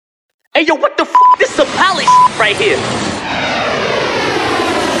Hey, yo, what the f***? This is a pally right here.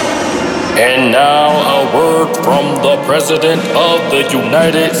 And now a word from the President of the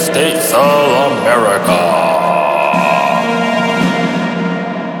United States of America.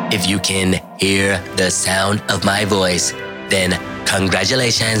 If you can hear the sound of my voice, then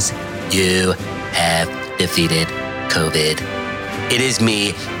congratulations, you have defeated COVID. It is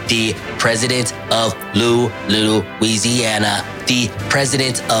me, the President of Louisiana, the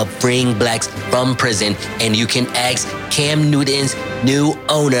President of freeing blacks from prison, and you can ask Cam Newton's new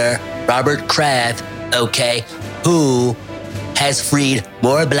owner, Robert Kraft, okay, who has freed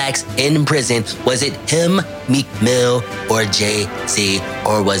more blacks in prison. Was it him, Meek Mill, or Jay-Z,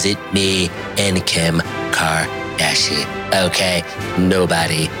 or was it me and Kim Kardashian? Okay,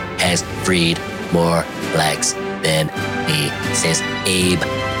 nobody has freed more blacks than me since Abe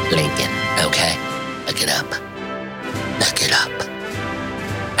Lincoln, okay? Look it up. Look it up.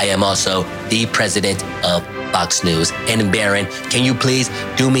 I am also the president of Fox News. And Baron, can you please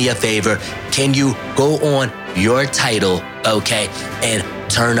do me a favor? Can you go on your title, okay, and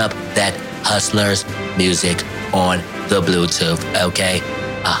turn up that Hustlers music on the Bluetooth, okay?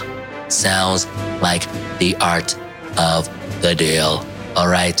 Sounds like the art of the deal, all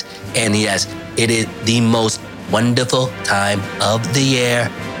right? And yes, it is the most wonderful time of the year.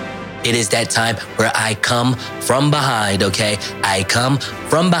 It is that time where I come from behind, okay? I come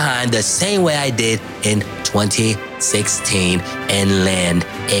from behind the same way I did in 2016 and land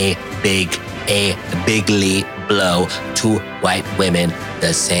a bigly blow to white women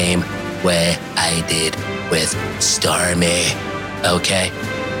the same way I did with Stormy, okay?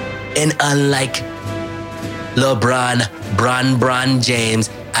 And unlike LeBron James,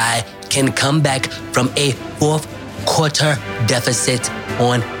 I can come back from a fourth quarter deficit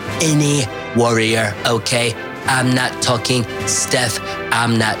on any warrior, okay? I'm not talking Steph,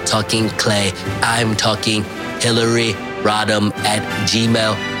 I'm not talking Clay, I'm talking Hillary Rodham at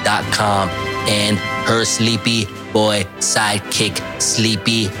gmail.com and her sleepy boy sidekick,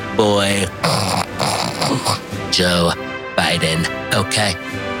 sleepy boy Joe Biden, okay?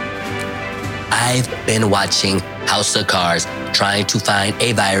 I've been watching House of Cards trying to find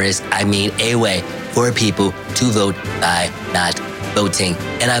a way for people to vote by not voting.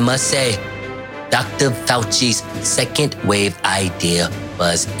 And I must say, Dr. Fauci's second wave idea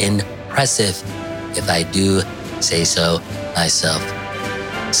was impressive, if I do say so myself.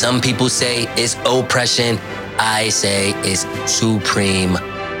 Some people say it's oppression. I say it's supreme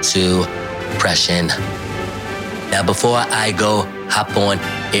suppression. Now, before I go hop on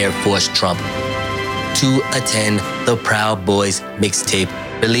Air Force Trump to attend the Proud Boys mixtape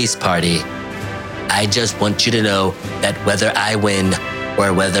release party, I just want you to know that whether I win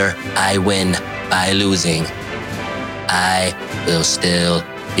or whether I win by losing, I will still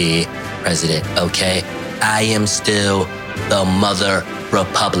be president, okay? I am still the mother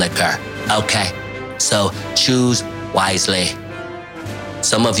republicer, okay? So choose wisely.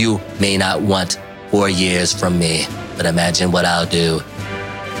 Some of you may not want 4 years from me, but imagine what I'll do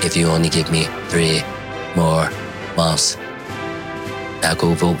if you only give me 3 more months. Now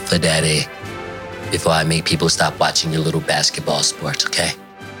go vote for daddy before I make people stop watching your little basketball sports, okay?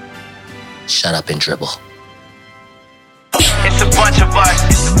 Shut up and dribble. It's a bunch of us.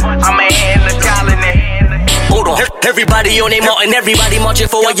 I'm a hand of colony. Hold on. Everybody on their mountain, everybody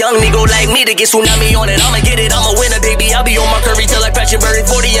marching for a young nigga like me to get tsunami on it. I'ma get it, I'ma win it, baby. I'll be on my curry till I crash your bird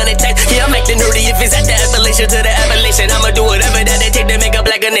 40 on attack. Yeah, I'm acting nerdy if it's at the Appalachian to the Appalachian. I'ma do whatever that they take to make a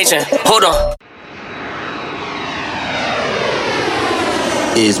black a nation. Hold on.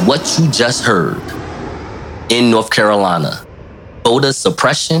 Is what you just heard in North Carolina voter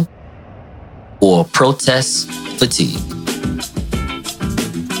suppression or protest fatigue?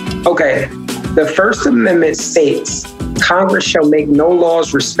 Okay, the First Amendment states, Congress shall make no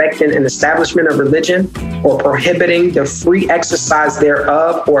laws respecting an establishment of religion or prohibiting the free exercise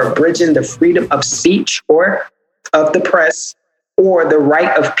thereof or abridging the freedom of speech or of the press or the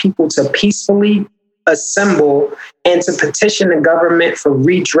right of people to peacefully assemble and to petition the government for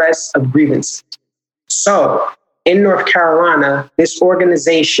redress of grievances. So in North Carolina, this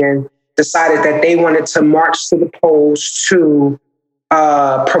organization decided that they wanted to march to the polls to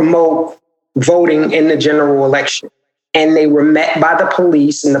promote voting in the general election. And they were met by the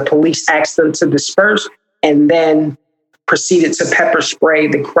police, and the police asked them to disperse and then proceeded to pepper spray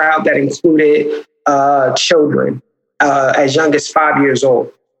the crowd that included children as young as 5 years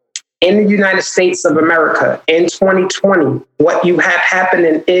old. In the United States of America in 2020, what you have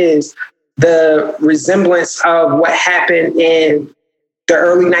happening is the resemblance of what happened in the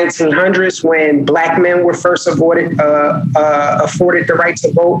early 1900s when Black men were first afforded the right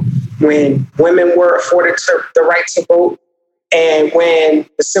to vote, when women were afforded the right to vote, and when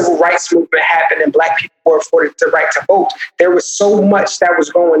the civil rights movement happened and Black people were afforded the right to vote. There was so much that was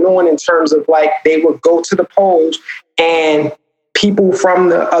going on in terms of like they would go to the polls and people from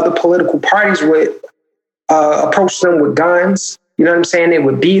the other political parties would approach them with guns. You know what I'm saying? They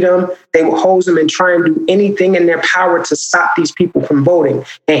would beat them. They would hose them and try and do anything in their power to stop these people from voting.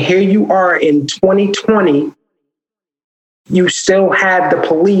 And here you are in 2020, you still have the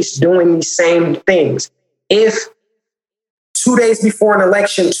police doing these same things. If 2 days before an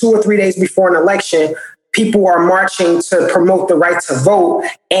election, 2 or 3 days before an election, people are marching to promote the right to vote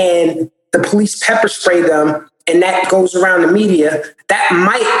and the police pepper spray them, and that goes around the media, that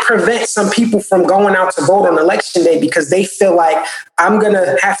might prevent some people from going out to vote on election day because they feel like I'm going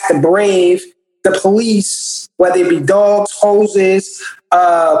to have to brave the police, whether it be dogs, hoses,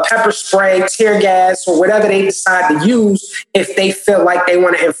 pepper spray, tear gas, or whatever they decide to use if they feel like they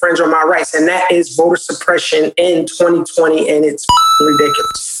want to infringe on my rights. And that is voter suppression in 2020, and it's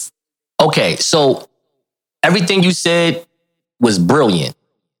ridiculous. Okay, so everything you said was brilliant.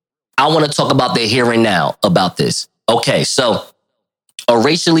 I want to talk about the here and now about this. Okay, so a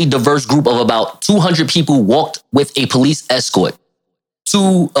racially diverse group of about 200 people walked with a police escort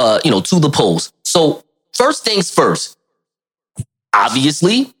to the polls. So first things first,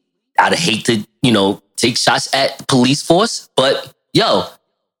 obviously, I'd hate to, take shots at police force, but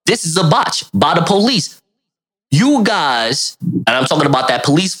this is a botch by the police. You guys, and I'm talking about that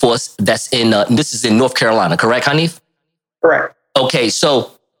police force that's this is in North Carolina, correct, Hanif? Correct. Okay,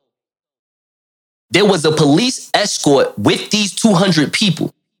 so there was a police escort with these 200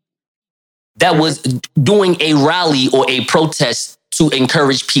 people that was doing a rally or a protest to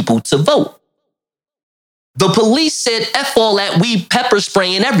encourage people to vote. The police said, F all that, we pepper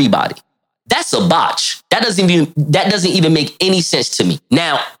spraying everybody. That's a botch. That doesn't even make any sense to me.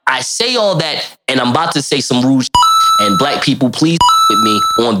 Now, I say all that, and I'm about to say some rude shit, and Black people, please with me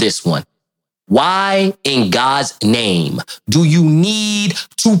on this one. Why in God's name do you need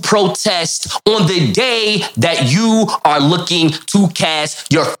to protest on the day that you are looking to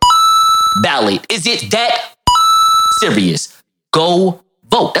cast your ballot? Is it that serious? Go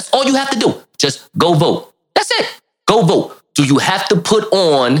vote. That's all you have to do. Just go vote. That's it. Go vote. Do you have to put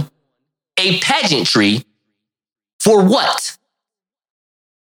on a pageantry for what?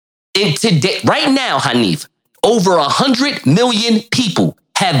 And today, right now, Hanif, over 100 million people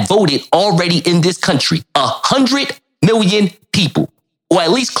have voted already in this country. 100 million people, or at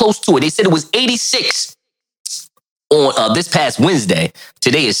least close to it. They said it was 86 on this past Wednesday.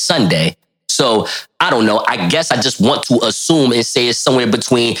 Today is Sunday. So I don't know. I guess I just want to assume and say it's somewhere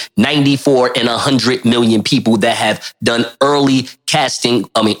between 94 and 100 million people that have done early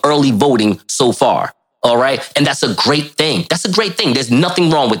voting so far. All right. And that's a great thing. That's a great thing. There's nothing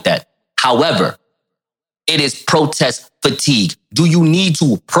wrong with that. However, it is protest fatigue. Do you need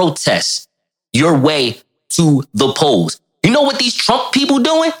to protest your way to the polls? You know what these Trump people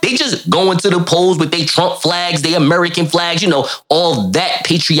doing? They just going to the polls with their Trump flags, their American flags, all that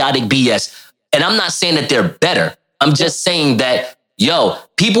patriotic BS. And I'm not saying that they're better. I'm just saying that,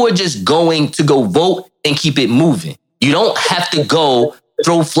 people are just going to go vote and keep it moving. You don't have to go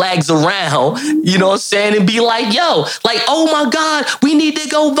throw flags around, you know what I'm saying? And be like, oh my God, we need to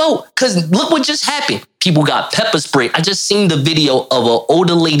go vote. Because look what just happened. People got pepper sprayed. I just seen the video of an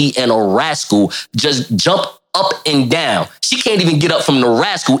older lady and a rascal just jump up and down. She can't even get up from the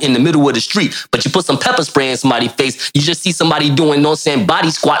rascal in the middle of the street. But you put some pepper spray in somebody's face, you just see somebody doing, body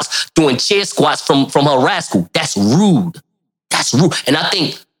squats, doing chair squats from her rascal. That's rude. That's rude. And I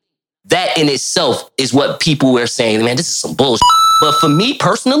think that in itself is what people are saying, man, this is some bullshit. But for me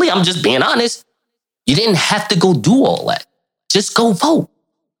personally, I'm just being honest, you didn't have to go do all that. Just go vote.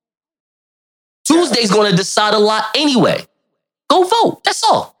 Tuesday's going to decide a lot anyway. Go vote. That's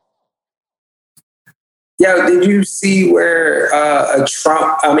all. Did you see where a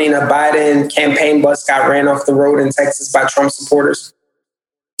Biden campaign bus got ran off the road in Texas by Trump supporters?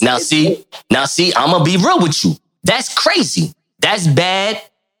 Now see, I'm going to be real with you. That's crazy. That's bad.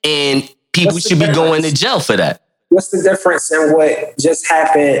 And people should be going to jail for that. What's the difference in what just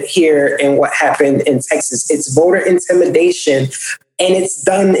happened here and what happened in Texas? It's voter intimidation, and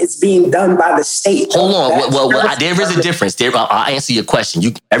it's being done by the state. Hold on. Well, there is a difference. I'll answer your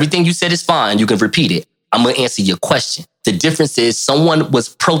question. Everything you said is fine. You can repeat it. I'm going to answer your question. The difference is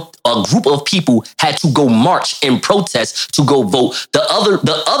a group of people had to go march and protest to go vote. The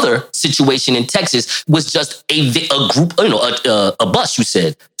other situation in Texas was just a group, a bus, you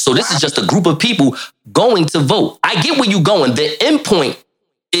said. So this is just a group of people going to vote. I get where you're going. The endpoint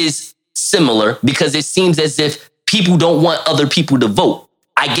is similar because it seems as if people don't want other people to vote.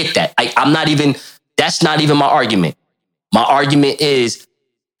 I get that. That's not even my argument. My argument is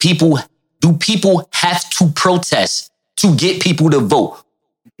people have to protest to get people to vote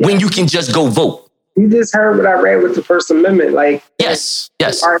when you can just go vote? You just heard what I read with the First Amendment. Like, yes.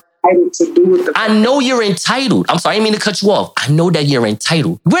 Are entitled to do with the. I know you're entitled. I'm sorry, I didn't mean to cut you off. I know that you're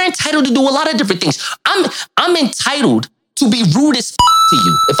entitled. We're entitled to do a lot of different things. I'm entitled to be rude as to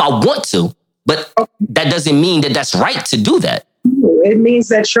you if I want to, but that doesn't mean that that's right to do that. It means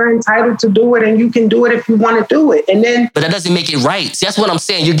that you're entitled to do it, and you can do it if you want to do it. And then, but that doesn't make it right. See, that's what I'm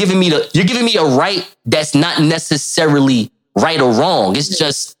saying. You're giving me a right that's not necessarily right or wrong. It's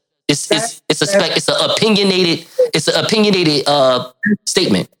just it's an opinionated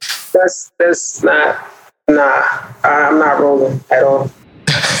statement. That's not. Nah, I'm not rolling at all.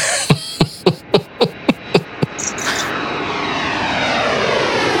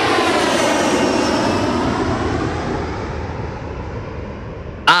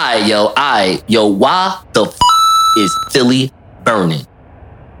 Why the is Philly burning?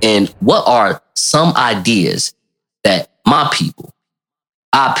 And what are some ideas that my people,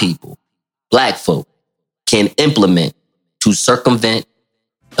 our people, black folk can implement to circumvent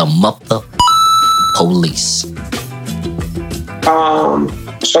the mother police?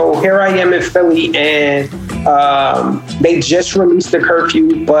 So here I am in Philly, and they just released the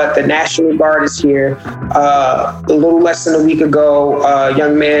curfew, but the National Guard is here. A little less than a week ago, a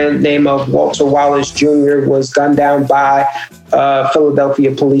young man named Walter Wallace Jr. was gunned down by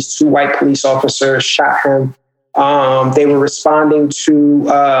Philadelphia police. 2 white police officers shot him. They were responding to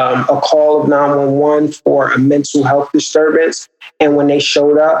a call of 911 for a mental health disturbance. And when they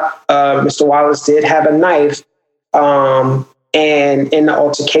showed up, Mr. Wallace did have a knife. And in the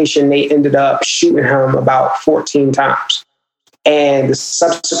altercation, they ended up shooting him about 14 times. And the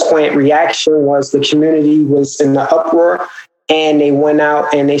subsequent reaction was the community was in the uproar, and they went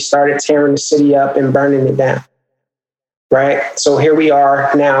out and they started tearing the city up and burning it down. Right. So here we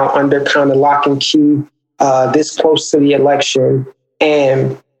are now under kind of lock and key, this close to the election.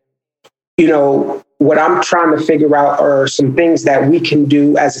 And, you know, what I'm trying to figure out are some things that we can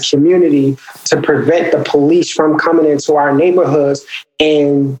do as a community to prevent the police from coming into our neighborhoods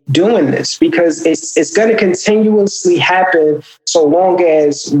and doing this, because it's going to continuously happen so long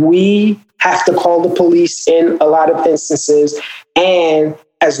as we have to call the police in a lot of instances, and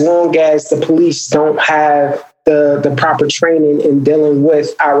as long as the police don't have the proper training in dealing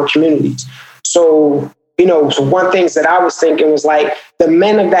with our communities. So, you know, so one thing that I was thinking was like the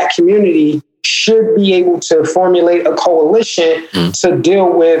men of that community should be able to formulate a coalition to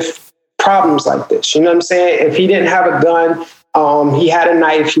deal with problems like this. You know what I'm saying? If he didn't have a gun, he had a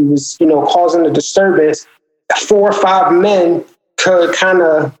knife, he was, you know, causing a disturbance, 4 or 5 men could kind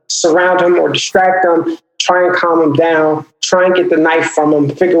of surround him or distract him, try and calm him down, try and get the knife from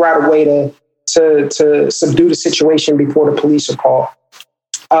him, figure out a way to subdue the situation before the police are called.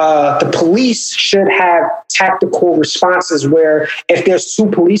 The police should have tactical responses where if there's 2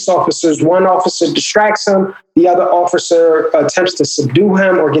 police officers, one officer distracts him, the other officer attempts to subdue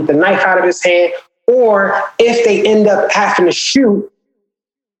him or get the knife out of his hand. Or if they end up having to shoot,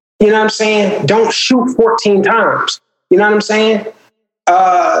 you know what I'm saying? Don't shoot 14 times. You know what I'm saying?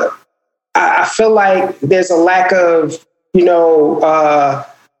 I feel like there's a lack of, you know,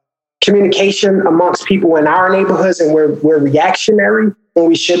 communication amongst people in our neighborhoods, and we're reactionary when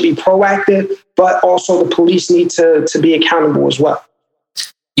we should be proactive, but also the police need to be accountable as well.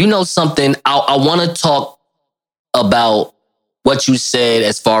 You know something, I want to talk about what you said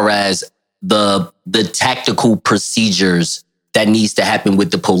as far as the tactical procedures that needs to happen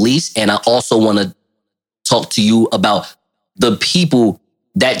with the police. And I also want to talk to you about the people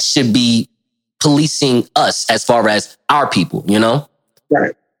that should be policing us as far as our people, you know?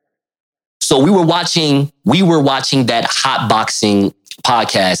 Right. So we were watching that hot boxing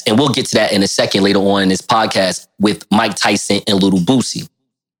podcast, and we'll get to that in a second later on in this podcast with Mike Tyson and Little Boosie.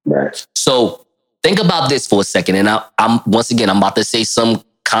 Right. So think about this for a second, and I'm about to say some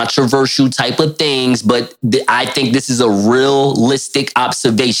controversial type of things, but I think this is a realistic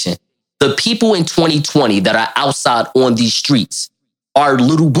observation. The people in 2020 that are outside on these streets are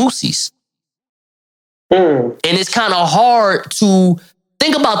Little Boosies. And it's kind of hard to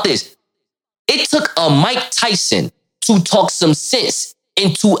think about this. It took a Mike Tyson to talk some sense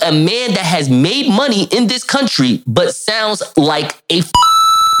into a man that has made money in this country, but sounds like a,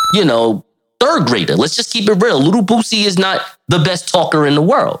 you know, 3rd grader. Let's just keep it real. Little Boosie is not the best talker in the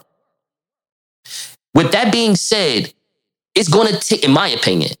world. With that being said, it's going to take, in my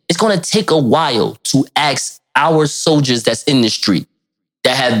opinion, it's going to take a while to ask our soldiers that's in the street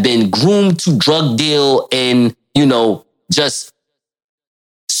that have been groomed to drug deal and, just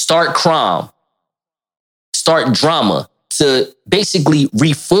start crime, start drama, to basically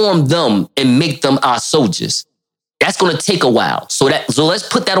reform them and make them our soldiers. That's going to take a while. So let's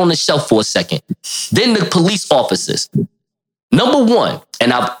put that on the shelf for a second. Then the police officers. Number one,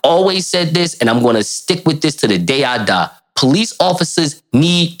 and I've always said this, and I'm going to stick with this to the day I die. Police officers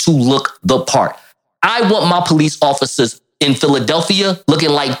need to look the part. I want my police officers in Philadelphia looking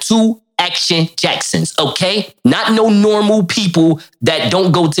like two Action Jacksons, okay? Not no normal people that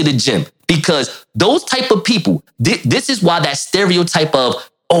don't go to the gym. Because those type of people, this is why that stereotype of,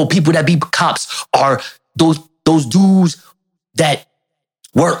 people that be cops are those dudes that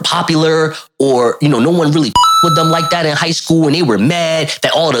weren't popular, or, no one really with them like that in high school, and they were mad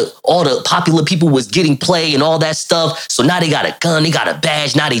that all the popular people was getting play and all that stuff. So now they got a gun, they got a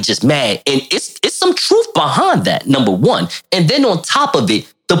badge, now they just mad. And it's some truth behind that, number one. And then on top of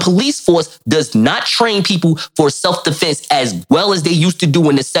it, the police force does not train people for self-defense as well as they used to do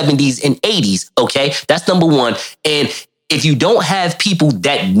in the 70s and 80s, okay? That's number one. And if you don't have people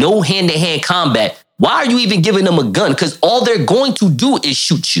that know hand-to-hand combat, why are you even giving them a gun? Because all they're going to do is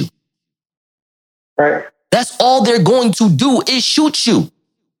shoot you. Right. That's all they're going to do is shoot you.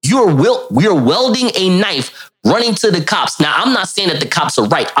 We're welding a knife running to the cops. Now, I'm not saying that the cops are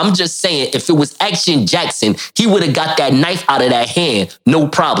right. I'm just saying if it was Action Jackson, he would have got that knife out of that hand, no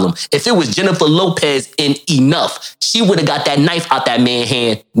problem. If it was Jennifer Lopez in Enough, she would have got that knife out that man's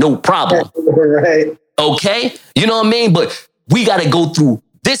hand, no problem. Right. Okay? You know what I mean? But we got to go through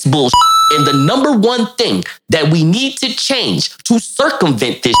this bullshit. And the number one thing that we need to change to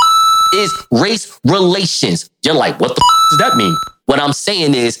circumvent this is race relations. You're like, what the does that mean? What I'm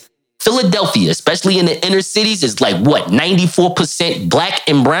saying is Philadelphia, especially in the inner cities, is like what, 94% black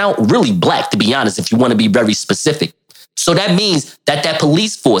and brown? Really black, to be honest, if you want to be very specific. So that means that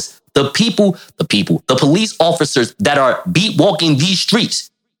police force, the police officers that are beat walking these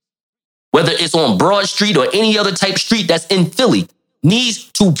streets, whether it's on Broad Street or any other type street that's in Philly, needs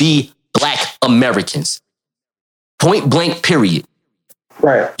to be Black Americans. Point blank, period.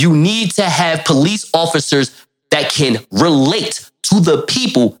 Right. You need to have police officers that can relate to the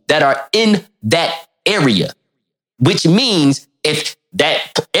people that are in that area, which means if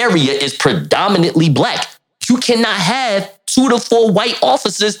that area is predominantly black, you cannot have 2 to 4 white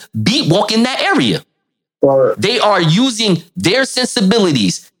officers beat walking that area. Right. They are using their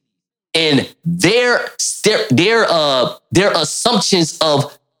sensibilities and their assumptions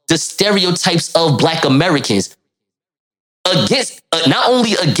of the stereotypes of Black Americans against, not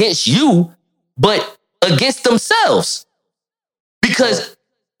only against you, but against themselves. Because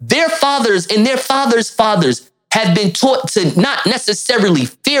their fathers and their fathers' fathers have been taught to not necessarily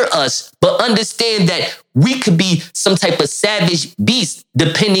fear us, but understand that we could be some type of savage beast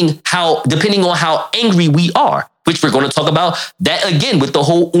depending on how angry we are, which we're going to talk about that again with the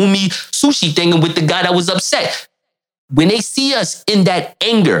whole Umi Sushi thing and with the guy that was upset. When they see us in that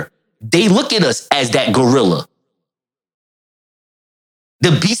anger, they look at us as that gorilla.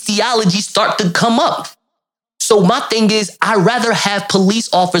 The bestiality start to come up. So my thing is, I'd rather have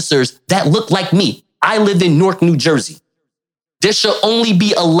police officers that look like me. I live in Newark, New Jersey. There should only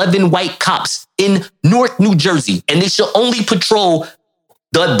be 11 white cops in Newark, New Jersey, and they should only patrol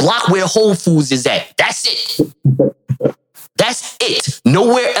the block where Whole Foods is at. That's it. That's it.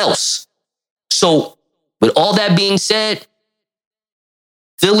 Nowhere else. So with all that being said,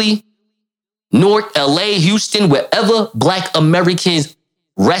 Philly, Newark, LA, Houston, wherever Black Americans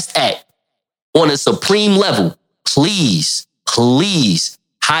rest at on a supreme level, please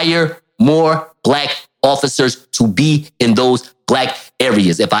hire more Black officers to be in those Black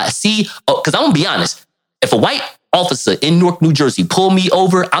areas. If I see, because I'm going to be honest, if a white officer in Newark, New Jersey pull me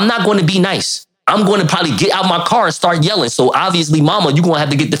over, I'm not going to be nice. I'm going to probably get out my car and start yelling. So obviously, mama, you're going to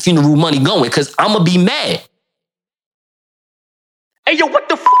have to get the funeral money going because I'm going to be mad. Hey, yo, what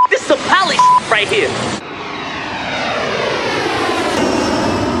the f***? This is a palace right here.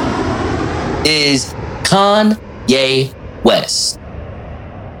 Is Kanye West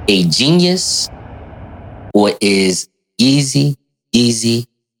a genius, or is Yeezy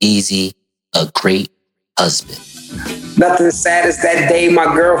a great husband? Nothing sad as that day my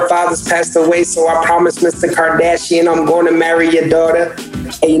girl father's passed away, so I promised Mr. Kardashian I'm going to marry your daughter.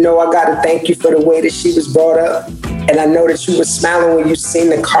 And you know, I got to thank you for the way that she was brought up. And I know that you were smiling when you seen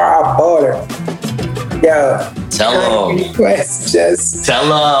the car I bought her. Yo, Tell him. West just Tell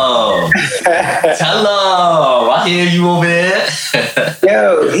him. Tell him. I hear you over there.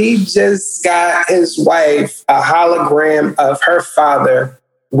 Yo, he just got his wife a hologram of her father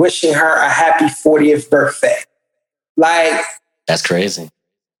wishing her a happy 40th birthday. Like, That's crazy.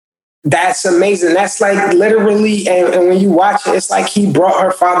 that's amazing. That's like literally, and when you watch it, it's like he brought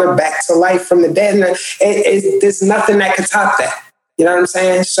her father back to life from the dead. And there's nothing that could top that. You know what I'm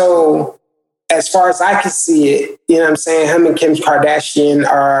saying? So as far as I can see it, you know what I'm saying, him and Kim Kardashian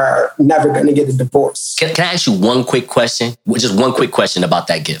are never going to get a divorce. Can I ask you one quick question? Just one quick question about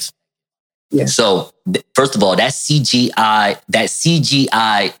that gift. Yeah. So, first of all, that CGI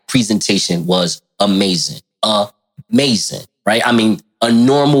presentation was amazing. Amazing, right? I mean, a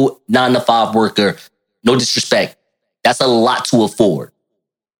normal 9-to-5 worker, no disrespect, that's a lot to afford.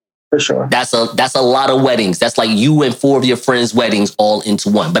 For sure. That's a lot of weddings. That's like you and 4 of your friends' weddings all into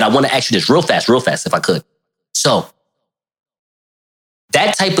one. But I want to ask you this real fast, if I could. So,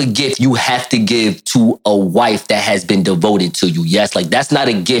 that type of gift you have to give to a wife that has been devoted to you. Yes, like that's not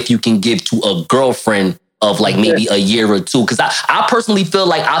a gift you can give to a girlfriend of like maybe a year or two. Because I personally feel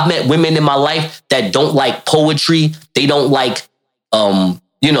like I've met women in my life that don't like poetry. They don't like,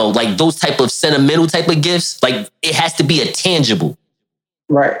 like those type of sentimental type of gifts. Like it has to be a tangible.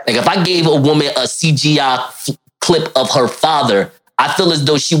 Right. Like if I gave a woman a CGI clip of her father, I feel as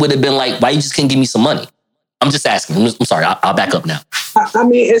though she would have been like, why you just can't give me some money? I'm just asking. I'm sorry. I'll back up now. I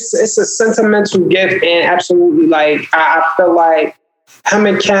mean, it's a sentimental gift, and absolutely, like I feel like him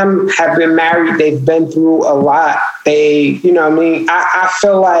and Kim have been married. They've been through a lot. You know what I mean? I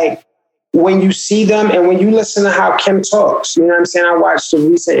feel like when you see them and when you listen to how Kim talks, you know what I'm saying? I watched a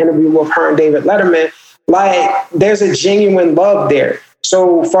recent interview with her and David Letterman. Like, there's a genuine love there.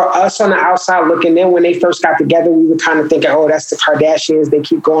 So for us on the outside looking in, when they first got together, we were kind of thinking, oh, that's the Kardashians. They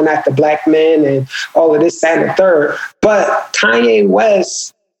keep going after black men and all of this, that, and the third. But Kanye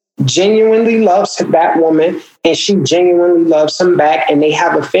West genuinely loves that woman, and she genuinely loves him back, and they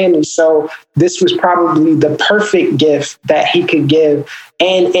have a family. So this was probably the perfect gift that he could give.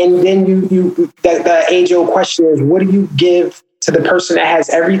 And then the age-old question is, what do you give to the person that has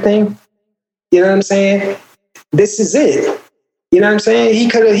everything? You know what I'm saying? This is it. You know what I'm saying? He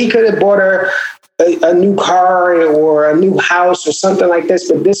could have bought her a new car or a new house or something like this,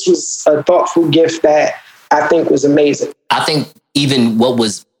 but this was a thoughtful gift that I think was amazing. I think even what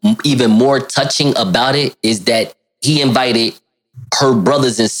was even more touching about it is that he invited her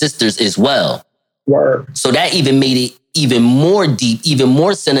brothers and sisters as well. Word. So that even made it even more deep, even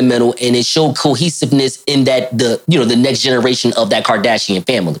more sentimental, and it showed cohesiveness in that the next generation of that Kardashian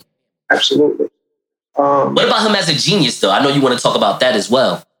family. Absolutely. What about him as a genius, though? I know you want to talk about that as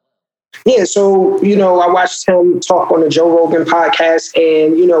well. Yeah, so, I watched him talk on the Joe Rogan podcast,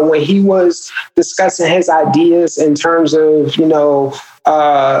 and, when he was discussing his ideas in terms of,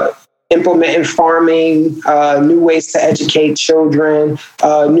 implementing farming, new ways to educate children,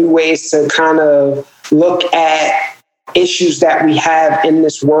 new ways to kind of look at issues that we have in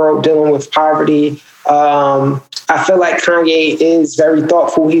this world dealing with poverty. I feel like Kanye is very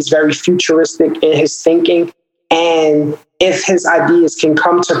thoughtful. He's very futuristic in his thinking. And if his ideas can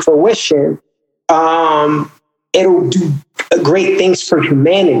come to fruition, it'll do great things for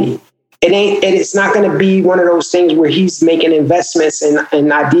humanity. It's not going to be one of those things where he's making investments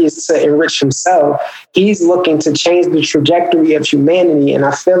and ideas to enrich himself. He's looking to change the trajectory of humanity. And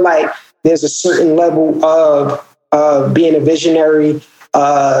I feel like there's a certain level of being a visionary,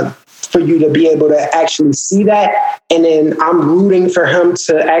 for you to be able to actually see that. And then I'm rooting for him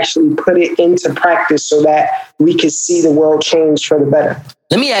to actually put it into practice so that we can see the world change for the better.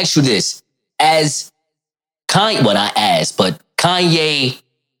 Let me ask you this. As Kanye, well, not as, but Kanye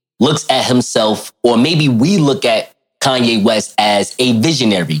looks at himself, or maybe we look at Kanye West as a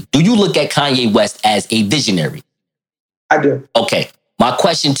visionary. Do you look at Kanye West as a visionary? I do. Okay. My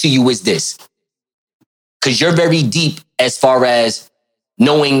question to you is this. Because you're very deep as far as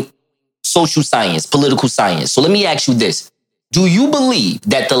knowing social science, political science. So let me ask you this. Do you believe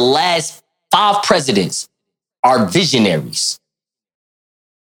that the last 5 presidents are visionaries?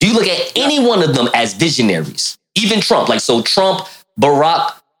 Do you look at any one of them as visionaries? Even Trump, Trump,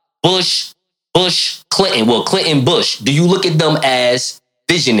 Barack, Bush, Clinton. Well, Clinton, Bush. Do you look at them as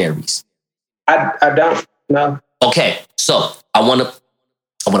visionaries? I don't, no. Okay, so I want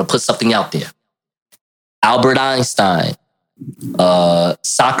to put something out there. Albert Einstein,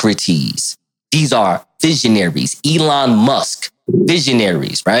 Socrates. These are visionaries. Elon Musk,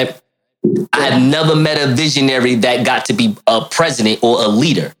 visionaries, right? I have never met a visionary that got to be a president or a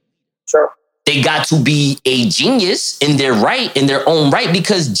leader. Sure. they got to be a genius in their own right,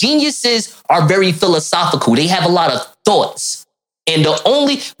 because geniuses are very philosophical. They have a lot of thoughts. And the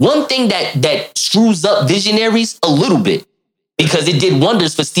only one thing that screws up visionaries a little bit, because it did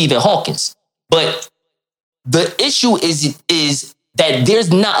wonders for Stephen Hawking. But the issue is that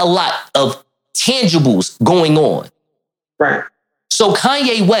there's not a lot of tangibles going on. Right. So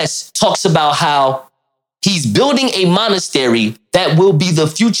Kanye West talks about how he's building a monastery that will be the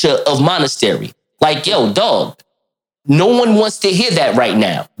future of monastery. Like, yo, dog, no one wants to hear that right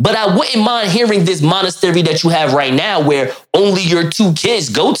now. But I wouldn't mind hearing this monastery that you have right now where only your 2 kids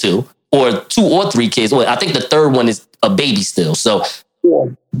go to, or 2 or 3 kids. Well, I think the third one is a baby still. So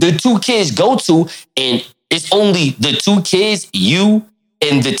the 2 kids go to, and it's only the 2 kids, you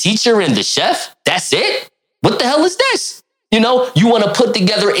and the teacher and the chef. That's it? What the hell is this? You know, you want to put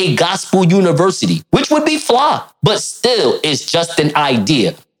together a gospel university, which would be fly, but still, it's just an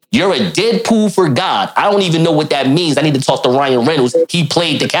idea. You're a Deadpool for God. I don't even know what that means. I need to talk to Ryan Reynolds. He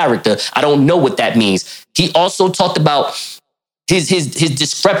played the character. I don't know what that means. He also talked about his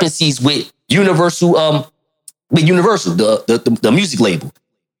discrepancies with Universal, the music label.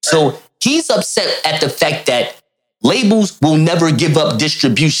 So he's upset at the fact that labels will never give up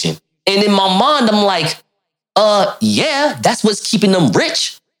distribution. And in my mind, I'm like, yeah, that's what's keeping them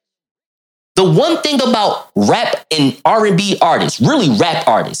rich. The one thing about rap and R&B artists, really rap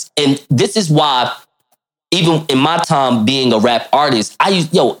artists, and this is why, even in my time being a rap artist,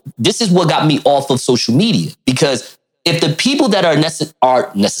 this is what got me off of social media. Because if the people that are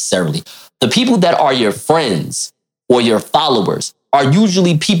necessarily, the people that are your friends or your followers are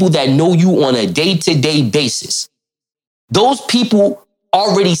usually people that know you on a day-to-day basis, those people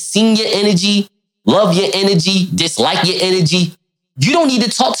already seen your energy, love your energy, dislike your energy. You don't need to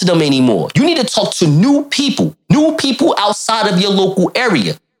talk to them anymore. You need to talk to new people outside of your local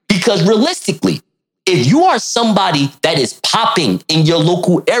area. Because realistically, if you are somebody that is popping in your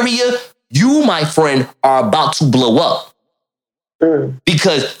local area, you, my friend, are about to blow up.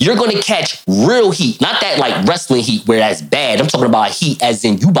 Because you're going to catch real heat. Not that like wrestling heat where that's bad. I'm talking about heat as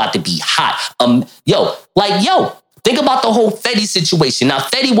in you about to be hot. Think about the whole Fetty situation. Now,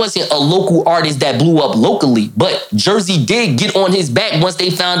 Fetty wasn't a local artist that blew up locally, but Jersey did get on his back once they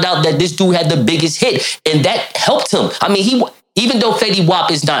found out that this dude had the biggest hit. And that helped him. I mean, even though Fetty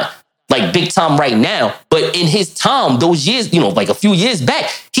Wap is not like big time right now, but in his time, those years, like a few years back,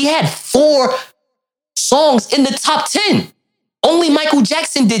 he had 4 songs in the top 10. Only Michael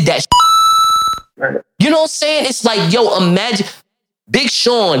Jackson did that. You know what I'm saying? It's like, imagine Big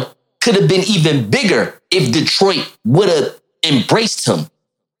Sean could have been even bigger if Detroit would have embraced him.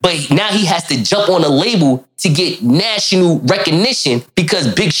 But now he has to jump on a label to get national recognition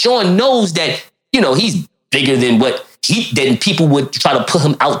because Big Sean knows that, he's bigger than than people would try to put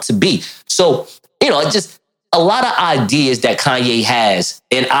him out to be. So, just a lot of ideas that Kanye has,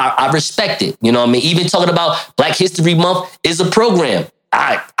 and I respect it. You know what I mean? Even talking about Black History Month is a program.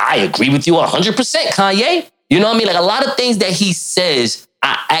 I agree with you 100%, Kanye. You know what I mean? Like a lot of things that he says,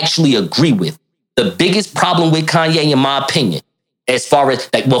 I actually agree with. The biggest problem with Kanye, in my opinion, as far as,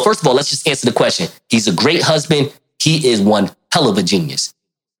 first of all, let's just answer the question. He's a great husband. He is one hell of a genius.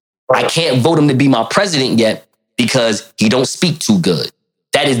 I can't vote him to be my president yet because he don't speak too good.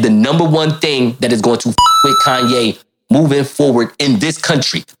 That is the number one thing that is going to with Kanye moving forward in this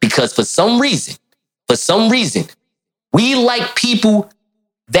country. Because for some reason, we like people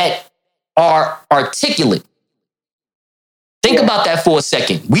that are articulate. Think about that for a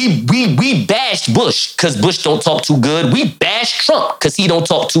second. We bashed Bush because Bush don't talk too good. We bashed Trump because he don't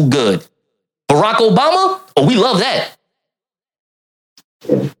talk too good. Barack Obama, we love that.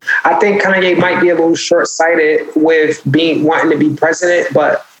 I think Kanye might be a little short-sighted with wanting to be president,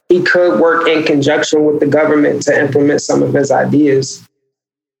 but he could work in conjunction with the government to implement some of his ideas.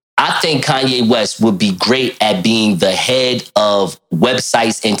 I think Kanye West would be great at being the head of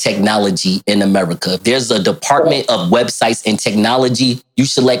websites and technology in America. If there's a department of websites and technology, you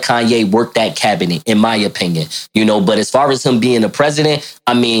should let Kanye work that cabinet, in my opinion. But as far as him being the president,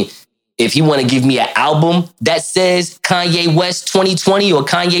 I mean, if you want to give me an album that says Kanye West 2020 or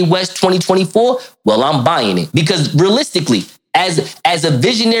Kanye West 2024, well, I'm buying it. Because realistically, as a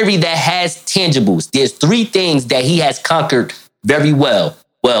visionary that has tangibles, there's 3 things that he has conquered very well.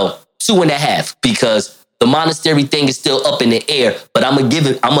 Well, 2.5, because the monastery thing is still up in the air, but I'm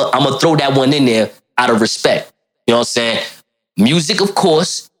gonna throw that one in there out of respect. You know what I'm saying? Music, of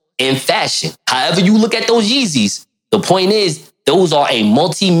course, and fashion. However you look at those Yeezys, the point is, those are a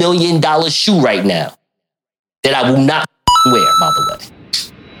multi-million-dollar shoe right now that I will not wear, by the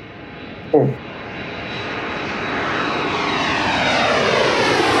way.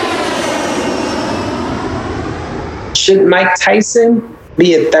 Should Mike Tyson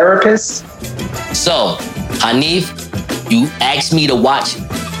be a therapist? So, Hanif, you asked me to watch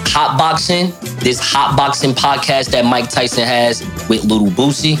Hot Boxing, this Hot Boxing podcast that Mike Tyson has with Little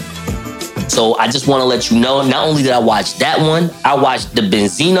Boosie. So I just want to let you know, not only did I watch that one, I watched the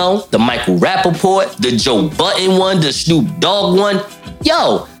Benzino, the Michael Rappaport, the Joe Budden one, the Snoop Dogg one.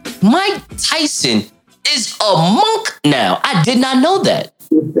 Yo, Mike Tyson is a monk now. I did not know that.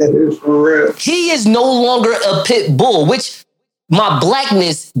 That is for real. He is no longer a pit bull, which my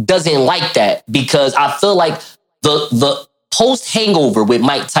blackness doesn't like that, because I feel like the post-hangover with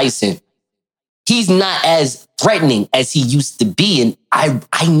Mike Tyson, he's not as threatening as he used to be. And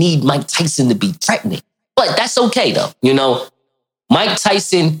I need Mike Tyson to be threatening. But that's okay, though. You know, Mike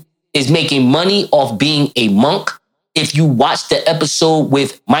Tyson is making money off being a monk. If you watch the episode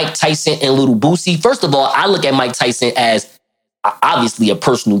with Mike Tyson and Little Boosie, first of all, I look at Mike Tyson as obviously a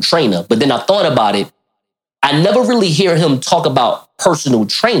personal trainer. But then I thought about it. I never really hear him talk about personal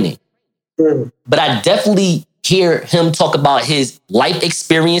training. But I definitely hear him talk about his life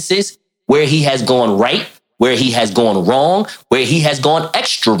experiences, where he has gone right, where he has gone wrong, where he has gone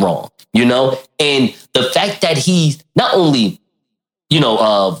extra wrong, you know? And the fact that he's not only,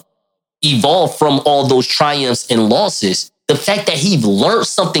 evolved from all those triumphs and losses, the fact that he learned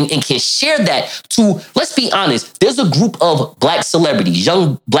something and can share that to, let's be honest, there's a group of black celebrities,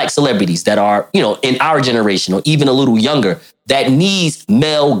 young black celebrities that are, in our generation or even a little younger, that needs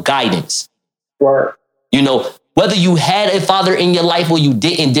male guidance. Right. Whether you had a father in your life or you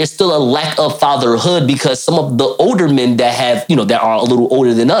didn't, there's still a lack of fatherhood, because some of the older men that have, that are a little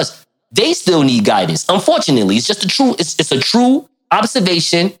older than us, they still need guidance. Unfortunately, it's just it's a true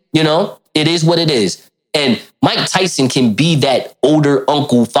observation. It is what it is. And Mike Tyson can be that older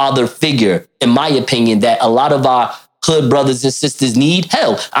uncle, father figure, in my opinion, that a lot of our hood brothers and sisters need.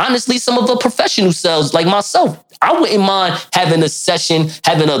 Hell, honestly, some of the professional selves like myself, I wouldn't mind having a session,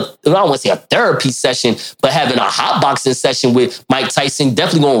 I don't want to say a therapy session, but having a hot boxing session with Mike Tyson.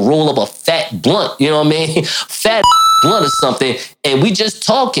 Definitely going to roll up a fat blunt, you know what I mean? Fat blunt or something. And we just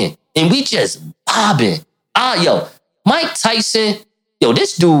talking and we just bobbing. Mike Tyson,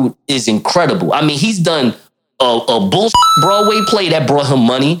 this dude is incredible. I mean, he's done a bullshit Broadway play that brought him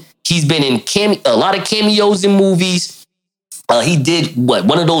money. He's been in a lot of cameos in movies. He did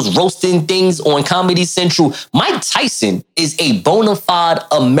one of those roasting things on Comedy Central. Mike Tyson is a bona fide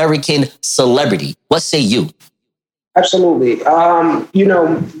American celebrity. What say you? Absolutely.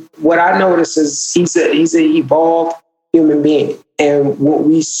 What I noticed is he's an evolved human being. And what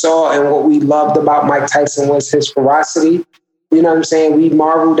we saw and what we loved about Mike Tyson was his ferocity. You know what I'm saying? We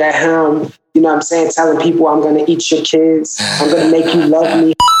marveled at him, telling people, I'm going to eat your kids. I'm going to make you love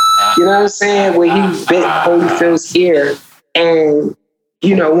me. You know what I'm saying? Where he bit Holyfield's ear. And,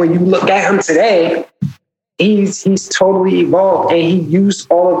 when you look at him today, he's totally evolved, and he used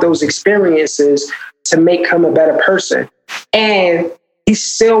all of those experiences to make him a better person. And he's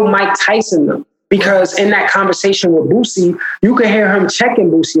still Mike Tyson, though, because in that conversation with Boosie, you could hear him checking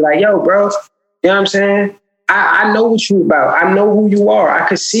Boosie like, yo, bro, you know what I'm saying? I know what you about. I know who you are. I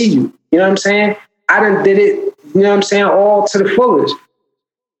could see you. You know what I'm saying? I done did it, you know what I'm saying, all to the fullest.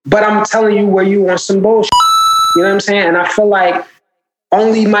 But I'm telling you where you want some bullshit. You know what I'm saying? And I feel like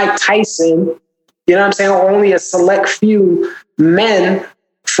only Mike Tyson, you know what I'm saying, or only a select few men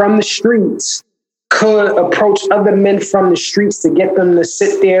from the streets could approach other men from the streets to get them to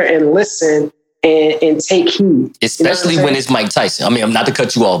sit there and listen and take heed. Especially when it's Mike Tyson. I mean, I'm not to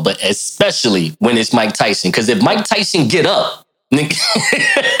cut you off, but especially when it's Mike Tyson. Because if Mike Tyson get up, get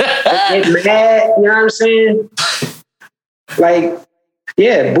mad, you know what I'm saying? Like,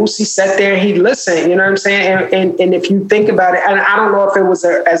 yeah, Boosie sat there and he listened, you know what I'm saying? And if you think about it, and I don't know if it was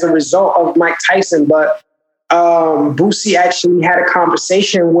as a result of Mike Tyson, but Boosie actually had a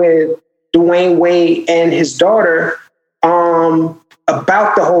conversation with Dwayne Wade and his daughter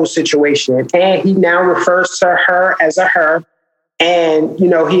about the whole situation. And he now refers to her as a her. And,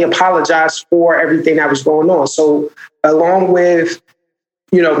 he apologized for everything that was going on. So along with,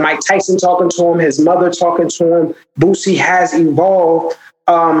 Mike Tyson talking to him, his mother talking to him, Boosie has evolved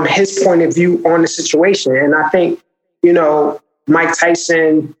his point of view on the situation. And I think, Mike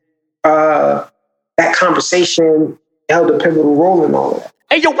Tyson, that conversation held a pivotal role in all of that.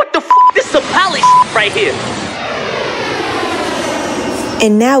 Hey, yo, what the f***? This is a poly right here.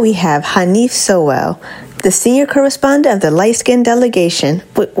 And now we have Hanif Sowell, the senior correspondent of the Light Skin Delegation.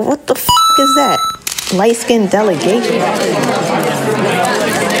 But what the f*** is that? Light Skin Delegation?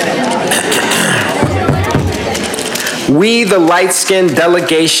 We, the Light Skin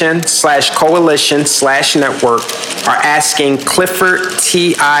Delegation / Coalition / Network, are asking Clifford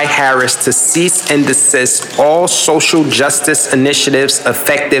T.I. Harris to cease and desist all social justice initiatives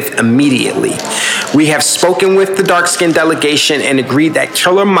effective immediately. We have spoken with the Dark Skin Delegation and agreed that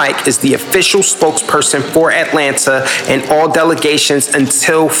Killer Mike is the official spokesperson for Atlanta and all delegations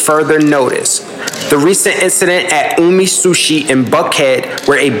until further notice. The recent incident at Umi Sushi in Buckhead,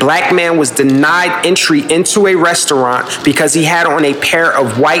 where a black man was denied entry into a restaurant because he had on a pair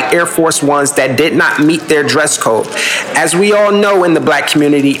of white Air Force Ones that did not meet their dress code. As we all know in the black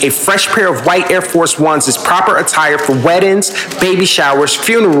community, a fresh pair of white Air Force Ones is proper attire for weddings, baby showers,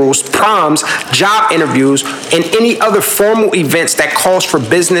 funerals, proms, job interviews, and any other formal events that calls for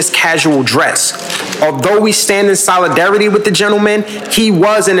business casual dress. Although we stand in solidarity with the gentleman, he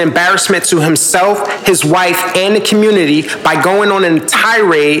was an embarrassment to himself, his wife, and the community by going on a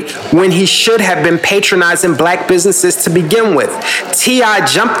tirade when he should have been patronizing black businesses to begin with. T.I.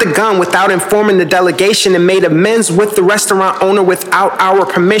 jumped the gun without informing the delegation and made amends with the restaurant owner without our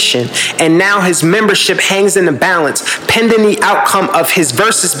permission, and now his membership hangs in the balance, pending the outcome of his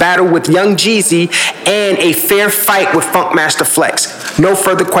versus battle with Young Yeezy and a fair fight with Funkmaster Flex. No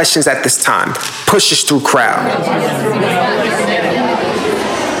further questions at this time. Pushes through crowd.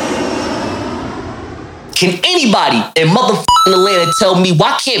 Can anybody in motherfucking Atlanta tell me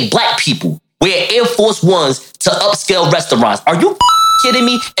why can't black people wear Air Force Ones to upscale restaurants? Are you kidding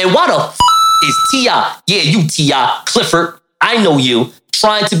me? And why the is T.I., yeah, you T.I., Clifford, I know you,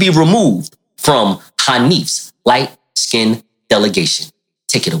 trying to be removed from Hanif's Light Skin Delegation?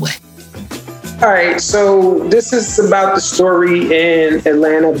 Take it away. All right, so this is about the story in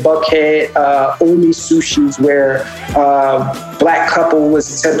Atlanta, Buckhead, Umi Sushi's, where a black couple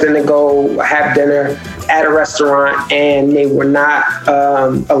was attempting to go have dinner at a restaurant, and they were not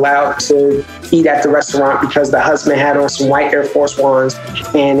allowed to eat at the restaurant because the husband had on some white Air Force Ones,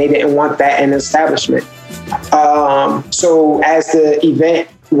 and they didn't want that in the establishment. So as the event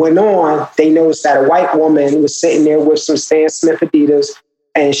went on, they noticed that a white woman was sitting there with some Stan Smith Adidas,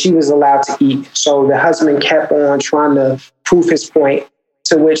 and she was allowed to eat. So the husband kept on trying to prove his point,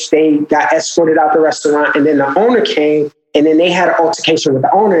 to which they got escorted out the restaurant. And then the owner came, and then they had an altercation with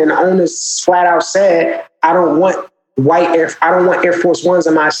the owner. And the owner flat out said, I don't want Air Force Ones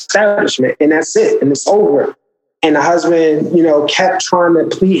in my establishment. And that's it. And it's over. And the husband, kept trying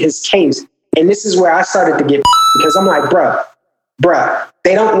to plead his case. And this is where I started to get, because I'm like, bruh,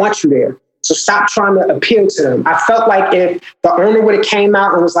 they don't want you there. So stop trying to appeal to them. I felt like if the owner would have came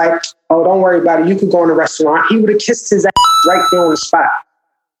out and was like, oh, don't worry about it, you could go in the restaurant, he would have kissed his ass right there on the spot.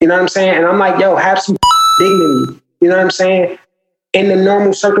 You know what I'm saying? And I'm like, yo, have some dignity. You know what I'm saying? In the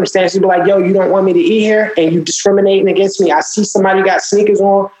normal circumstances, be like, yo, you don't want me to eat here and you discriminating against me. I see somebody got sneakers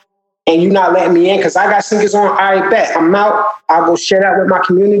on and you not letting me in because I got sneakers on. All right, bet. I'm out. I'll go share that with my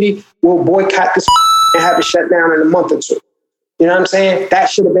community. We'll boycott this and have it shut down in a month or two. You know what I'm saying? That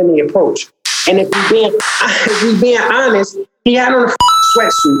should have been the approach. And if we being honest, he had on a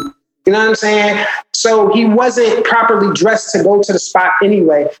sweatsuit. You know what I'm saying? So he wasn't properly dressed to go to the spot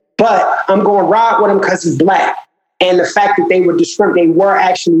anyway. But I'm going to ride with him because he's black. And the fact that they were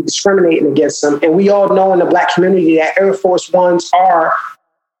actually discriminating against him. And we all know in the black community that Air Force Ones are,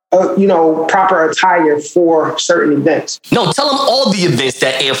 proper attire for certain events. No, tell them all the events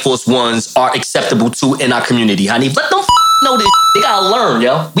that Air Force Ones are acceptable to in our community, honey. Let them know this. They gotta learn,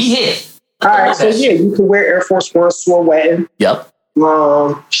 yo. We here. All right, so yeah, you can wear Air Force Ones to a wedding. Yep.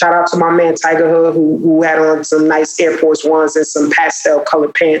 Shout out to my man Tiger Hood, who had on some nice Air Force Ones and some pastel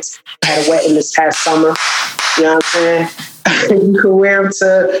colored pants. Had a wedding this past summer. You know what I'm saying? You can wear them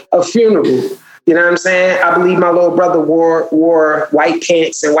to a funeral. You know what I'm saying? I believe my little brother wore white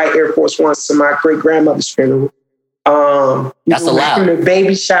pants and white Air Force Ones to my great grandmother's funeral. That's allowed. The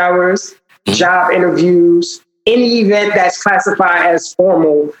baby showers, job interviews, any event that's classified as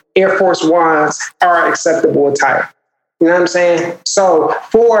formal, Air Force Ones are acceptable attire. You know what I'm saying? So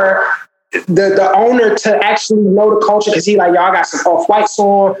for the owner to actually know the culture, because he like, y'all got some off-whites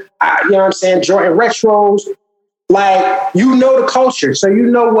on, you know what I'm saying, Jordan Retros, like, you know the culture. So you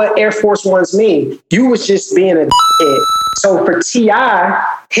know what Air Force Ones mean. You was just being a dickhead. So for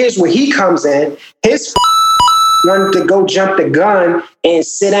T.I., here's where he comes in. His wanted to go jump the gun and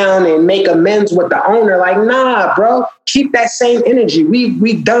sit down and make amends with the owner. Like, nah, bro, keep that same energy.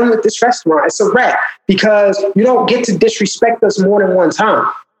 We done with this restaurant. It's a wrap, because you don't get to disrespect us more than one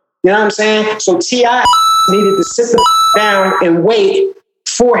time. You know what I'm saying? So T.I. needed to sit down and wait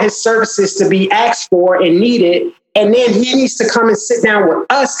for his services to be asked for and needed. And then he needs to come and sit down with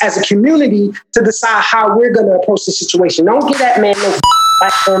us as a community to decide how we're going to approach the situation. Don't give that man no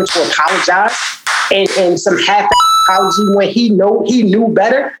platform to apologize and some half apology when he knew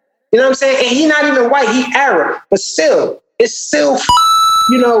better. You know what I'm saying? And he not even white, he Arab, but still, it's still,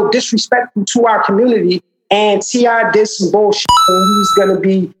 disrespectful to our community. And T.I. did some bullshit, and he's gonna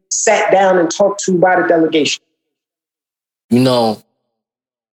be sat down and talked to by the delegation.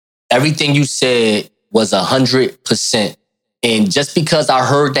 Everything you said was 100%. And just because I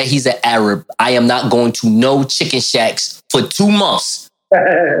heard that he's an Arab, I am not going to no chicken shacks for 2 months.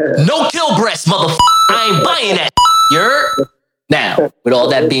 No kill breast, motherfucker. I ain't buying that. You heard? Now, with all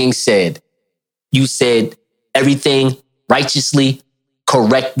that being said, you said everything righteously,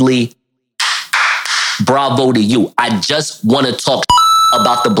 correctly. Bravo to you. I just want to talk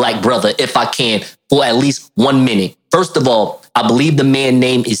about the black brother, if I can, for at least 1 minute. First of all, I believe the man's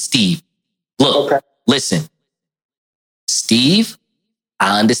name is Steve. Look, Listen. Steve,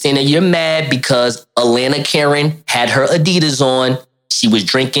 I understand that you're mad because Atlanta Karen had her Adidas on. She was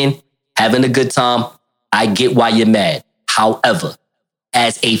drinking, having a good time. I get why you're mad. However,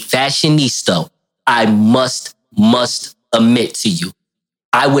 as a fashionista, I must admit to you,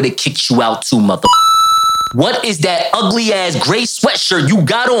 I would have kicked you out too, mother. What is that ugly ass gray sweatshirt you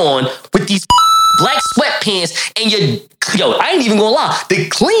got on with these black sweatpants and I ain't even gonna lie. The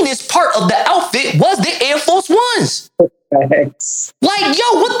cleanest part of the outfit was the Air Force Ones. Thanks. Like,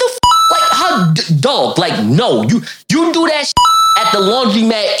 what the Like, how, dog, no, you do that at the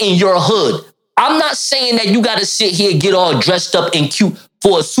laundromat in your hood. I'm not saying that you gotta sit here, get all dressed up and cute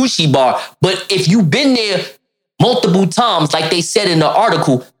for a sushi bar, but if you've been there multiple times, like they said in the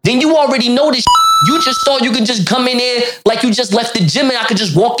article, then you already know this. You just thought you could just come in there like you just left the gym and I could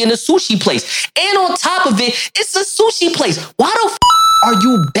just walk in a sushi place. And on top of it, it's a sushi place. Why the are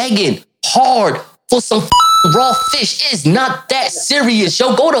you begging hard for some raw fish? It's not that serious,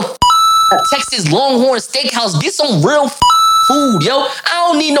 yo. Go to Texas Longhorn Steakhouse. Get some real food, yo. I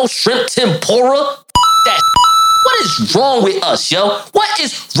don't need no shrimp tempura. That. What is wrong with us, yo? What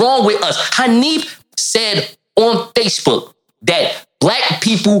is wrong with us? Hanif said on Facebook that black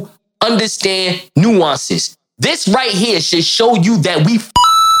people understand nuances. This right here should show you that we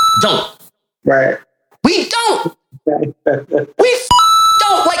don't. Right. We don't. We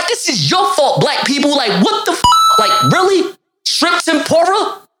don't. Like, this is your fault, black people. Like, what the Like, really? Shrimp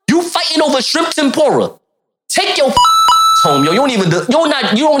tempura? You fighting over shrimp tempura? Take your home, yo.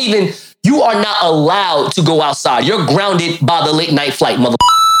 You are not allowed to go outside. You're grounded by the late night flight, mother.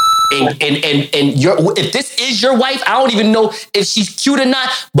 And if this is your wife, I don't even know if she's cute or not,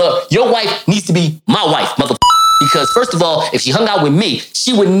 but your wife needs to be my wife, mother. Because first of all, if she hung out with me,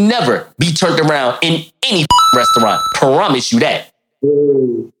 she would never be turned around in any restaurant. Promise you that.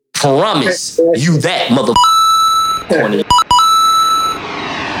 Promise you that, mother.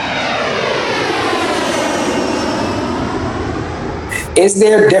 Is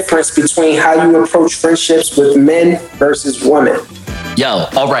there a difference between how you approach friendships with men versus women? Yo,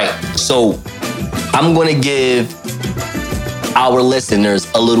 all right. So I'm going to give our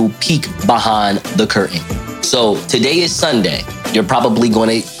listeners a little peek behind the curtain. So today is Sunday. You're probably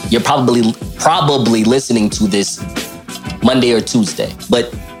listening to this Monday or Tuesday.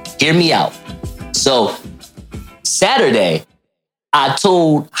 But hear me out. So Saturday, I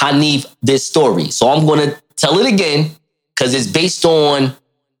told Hanif this story. So I'm going to tell it again because it's based on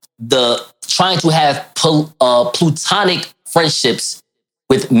the trying to have platonic friendships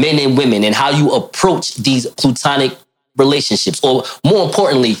with men and women and how you approach these platonic relationships. Or more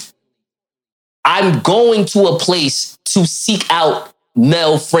importantly, I'm going to a place to seek out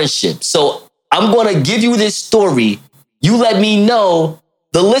male friendship. So I'm going to give you this story. You let me know,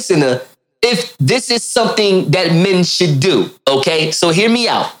 the listener, if this is something that men should do. Okay, so hear me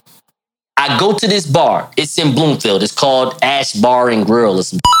out. I go to this bar. It's in Bloomfield. It's called Ash Bar and Grill or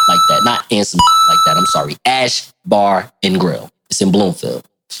some like that. Not in some like that. I'm sorry. Ash Bar and Grill. It's in Bloomfield.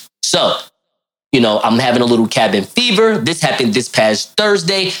 So, I'm having a little cabin fever. This happened this past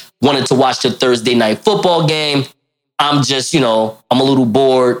Thursday. Wanted to watch the Thursday night football game. I'm just, I'm a little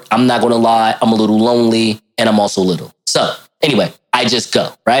bored. I'm not going to lie. I'm a little lonely and I'm also little. So anyway, I just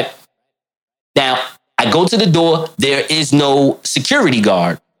go, right? Now, I go to the door. There is no security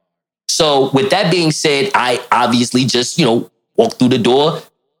guard. So with that being said, I obviously just, walked through the door,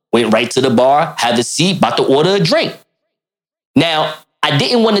 went right to the bar, had a seat, about to order a drink. Now, I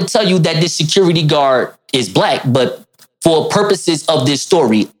didn't want to tell you that this security guard is black, but for purposes of this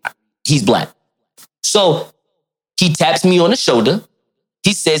story, he's black. So he taps me on the shoulder.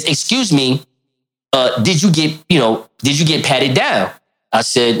 He says, "Excuse me, did you get patted down?" I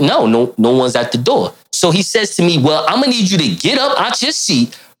said, no one's at the door. So he says to me, "Well, I'm gonna need you to get up out your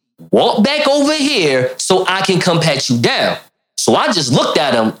seat, walk back over here so I can come pat you down." So I just looked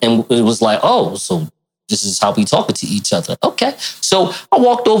at him and it was like, oh, so this is how we talking to each other. Okay. So I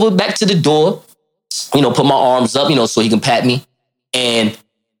walked over back to the door, put my arms up, so he can pat me. And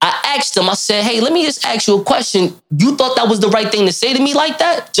I asked him, I said, hey, let me just ask you a question. You thought that was the right thing to say to me like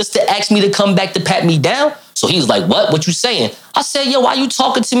that? Just to ask me to come back to pat me down? So he was like, what? What you saying? I said, yo, why you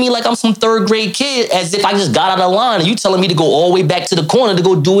talking to me like I'm some third grade kid as if I just got out of line and you telling me to go all the way back to the corner to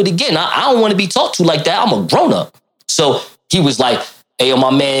go do it again? I don't want to be talked to like that. I'm a grown up. So he was like, hey, yo, my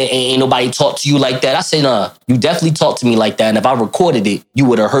man, ain't nobody talk to you like that. I said, nah, you definitely talked to me like that. And if I recorded it, you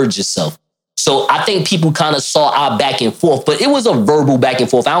would have heard yourself. So I think people kind of saw our back and forth, but it was a verbal back and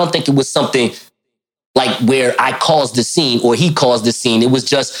forth. I don't think it was something like where I caused the scene or he caused the scene. It was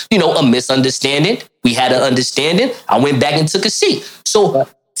just, a misunderstanding. We had an understanding. I went back and took a seat. So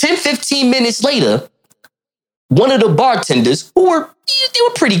 10, 15 minutes later, one of the bartenders they were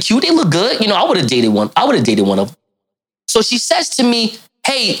pretty cute. They look good. I would have dated one. I would have dated one of them. So she says to me,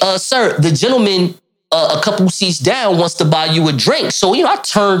 hey, sir, the gentleman a couple seats down wants to buy you a drink. So, I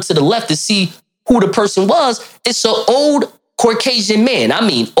turned to the left to see who the person was. It's an old Caucasian man. I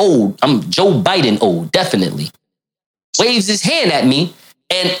mean, old. I'm Joe Biden old, definitely. Waves his hand at me.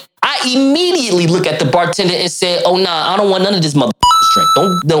 And I immediately look at the bartender and said, oh, nah, I don't want none of this drink.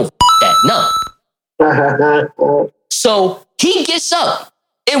 Don't that. No. So he gets up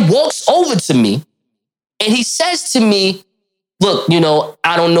and walks over to me. And he says to me, look,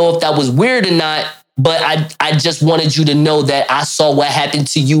 I don't know if that was weird or not, but I just wanted you to know that I saw what happened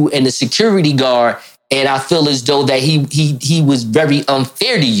to you and the security guard, and I feel as though that he was very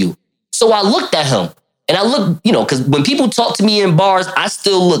unfair to you. So I looked at him, and I looked, because when people talk to me in bars, I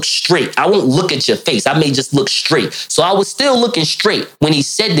still look straight. I won't look at your face. I may just look straight. So I was still looking straight when he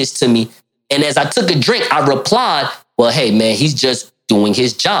said this to me. And as I took a drink, I replied, well, hey, man, he's just doing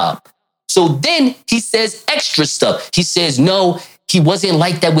his job. So then he says extra stuff. He says, no, he wasn't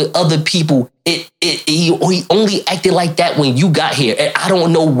like that with other people. He only acted like that when you got here. And I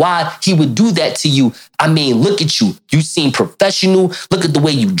don't know why he would do that to you. I mean, look at you. You seem professional. Look at the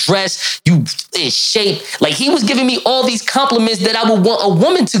way you dress. You in shape. Like, he was giving me all these compliments that I would want a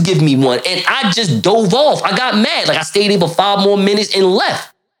woman to give me one. And I just dove off. I got mad. Like, I stayed there for 5 more minutes and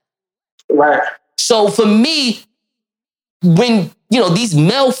left. Right. So for me, when, these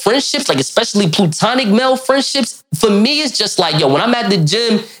male friendships, like especially platonic male friendships, for me, it's just like, yo, when I'm at the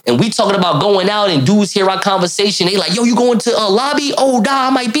gym and we talking about going out and dudes hear our conversation, they like, yo, you going to a lobby? Oh, nah, I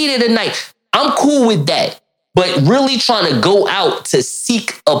might be there tonight. I'm cool with that. But really trying to go out to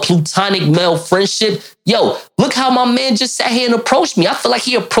seek a platonic male friendship, yo, look how my man just sat here and approached me. I feel like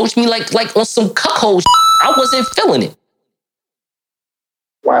he approached me like on some cuckold shit. I wasn't feeling it.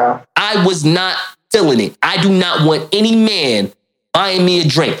 Wow. I was not feeling it. I do not want any man buying me a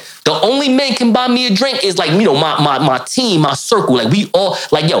drink. The only man can buy me a drink is like, my team, my circle. Like, we all,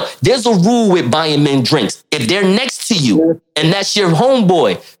 like, yo, there's a rule with buying men drinks. If they're next to you and that's your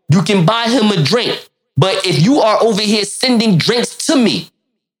homeboy, you can buy him a drink. But if you are over here sending drinks to me,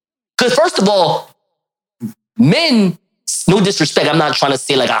 because first of all, men, no disrespect, I'm not trying to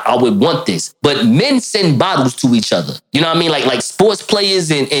say like I would want this, but men send bottles to each other. You know what I mean? Like sports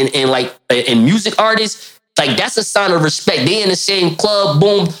players and music artists, like that's a sign of respect. They in the same club,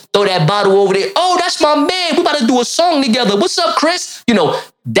 boom, throw that bottle over there. Oh, that's my man. We about to do a song together. What's up, Chris?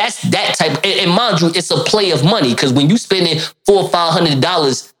 That's that type. And mind you, it's a play of money because when you spending $400 or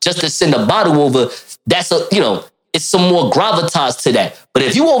 $500 just to send a bottle over, that's it's some more gravitas to that. But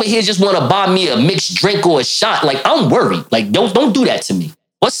if you over here just want to buy me a mixed drink or a shot, like I'm worried. Like don't do that to me.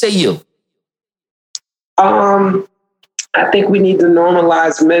 What say you? I think we need to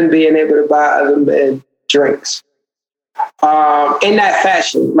normalize men being able to buy other men drinks in that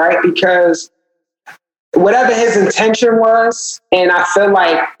fashion, right? Because whatever his intention was, and I feel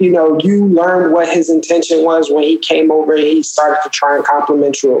like, you learned what his intention was when he came over and he started to try and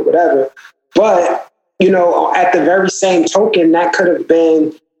compliment you or whatever. But, at the very same token, that could have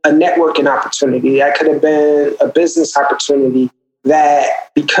been a networking opportunity. That could have been a business opportunity that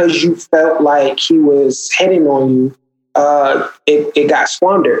because you felt like he was hitting on you, it got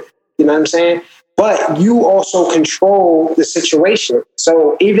squandered. You know what I'm saying? But you also control the situation.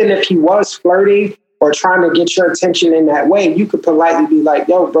 So even if he was flirting or trying to get your attention in that way, you could politely be like,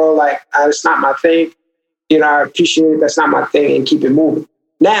 yo, bro, like, it's not my thing. I appreciate it. That's not my thing, and keep it moving.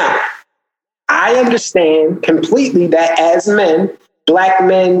 Now, I understand completely that as men, Black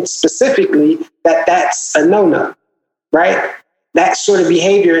men specifically, that's a no-no, right? That sort of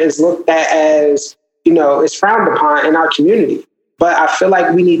behavior is looked at as, is frowned upon in our community. But I feel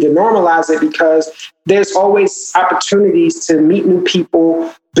like we need to normalize it because there's always opportunities to meet new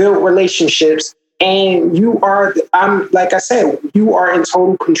people, build relationships, and like I said, you are in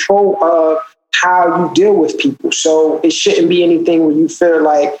total control of how you deal with people. So it shouldn't be anything where you feel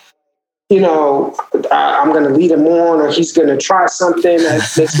like, I'm going to lead him on, or he's going to try something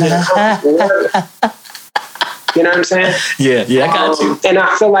that makes me uncomfortable. You know what I'm saying? Yeah, I got you. And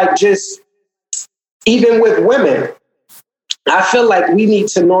I feel like just even with women, I feel like we need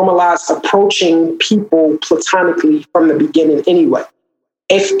to normalize approaching people platonically from the beginning anyway.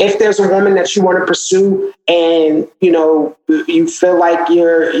 If there's a woman that you want to pursue and, you feel like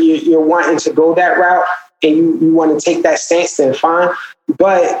you're wanting to go that route and you want to take that stance, then fine.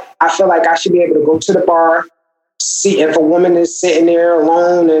 But I feel like I should be able to go to the bar, see if a woman is sitting there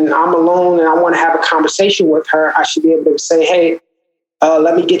alone and I'm alone and I want to have a conversation with her, I should be able to say, hey,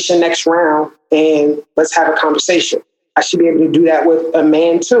 let me get your next round and let's have a conversation. I should be able to do that with a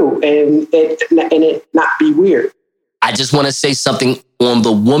man too, and it not be weird. I just want to say something on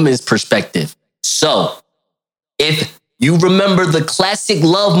the woman's perspective. So, if you remember the classic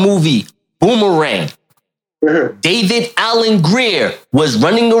love movie, Boomerang, David Alan Grier was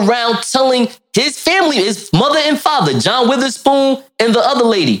running around telling his family, his mother and father, John Witherspoon and the other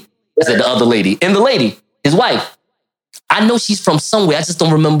lady. I said the other lady. And the lady, his wife. I know she's from somewhere. I just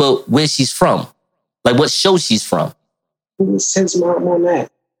don't remember where she's from. Like what show she's from. Who's his mom on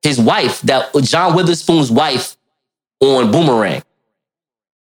that? His wife, that John Witherspoon's wife on Boomerang.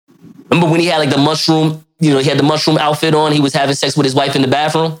 Remember when he had like the mushroom, he had the mushroom outfit on. He was having sex with his wife in the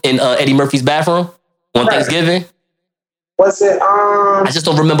bathroom, in Eddie Murphy's bathroom on Thanksgiving. Was it? I just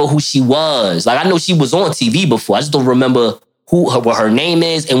don't remember who she was. Like I know she was on TV before. I just don't remember what her name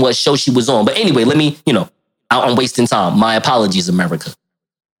is and what show she was on. But anyway, let me, I'm wasting time. My apologies, America.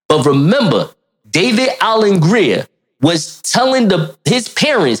 But remember, David Alan Grier was telling his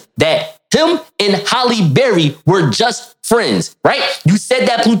parents that him and Halle Berry were just friends, right? You said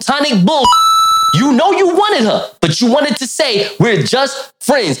that plutonic bull. You know you wanted her, but you wanted to say we're just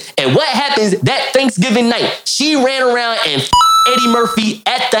friends. And what happens that Thanksgiving night? She ran around and Eddie Murphy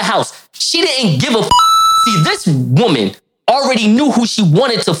at the house. She didn't give a See, this woman already knew who she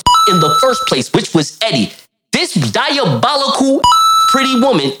wanted to in the first place, which was Eddie. This diabolical pretty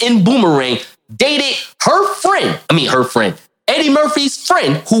woman in Boomerang dated her friend, Eddie Murphy's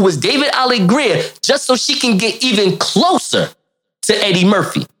friend, who was David Alan Grier, just so she can get even closer to Eddie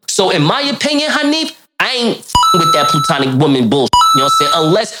Murphy. So in my opinion, Hanif, I ain't with that plutonic woman bullshit. You know what I'm saying?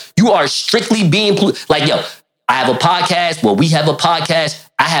 Unless you are strictly being I have a podcast. Well, we have a podcast.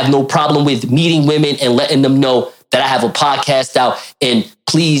 I have no problem with meeting women and letting them know that I have a podcast out. And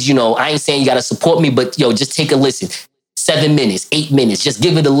please, I ain't saying you got to support me, but just take a listen. 7 minutes, 8 minutes, just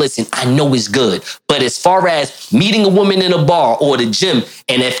give it a listen. I know it's good. But as far as meeting a woman in a bar or the gym,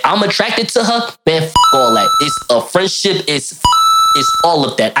 and if I'm attracted to her, man, all that. It's a friendship. It's all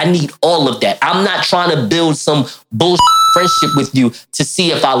of that. I need all of that. I'm not trying to build some bullshit friendship with you to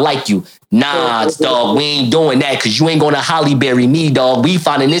see if I like you. Nah, dog, we ain't doing that because you ain't going to Halle Berry me, dog. We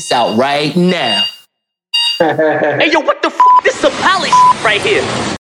finding this out right now. Hey, yo, what the This is some poly right here.